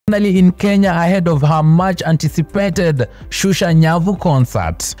in Kenya ahead of her much anticipated Shusho Nyavu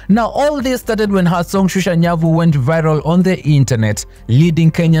concert. Now all this started when her song Shusho Nyavu went viral on the internet,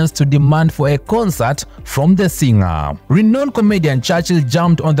 leading Kenyans to demand for a concert from the singer. Renowned comedian Churchill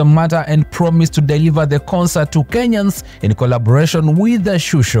jumped on the matter and promised to deliver the concert to Kenyans in collaboration with the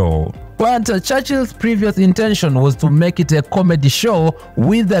Shusho. But Churchill's previous intention was to make it a comedy show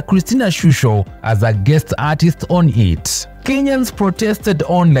with Christina Shusho as a guest artist on it. Kenyans protested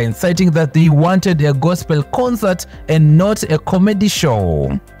online, citing that they wanted a gospel concert and not a comedy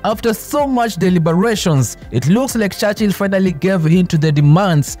show. After so much deliberations, it looks like Churchill finally gave in to the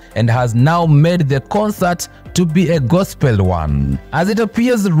demands and has now made the concert to be a gospel one. As it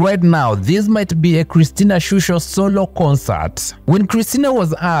appears right now, this might be a Christina Shusho solo concert. When Christina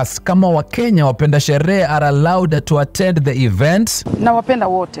was asked kama Wakenya wapenda sherehe are allowed to attend the event, na wapenda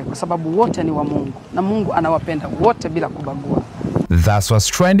wote kwa sababu wote ni wa Mungu na Mungu anawapenda wote bila kubagua. That's what's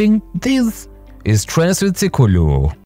trending. This is Trends with Sikulu.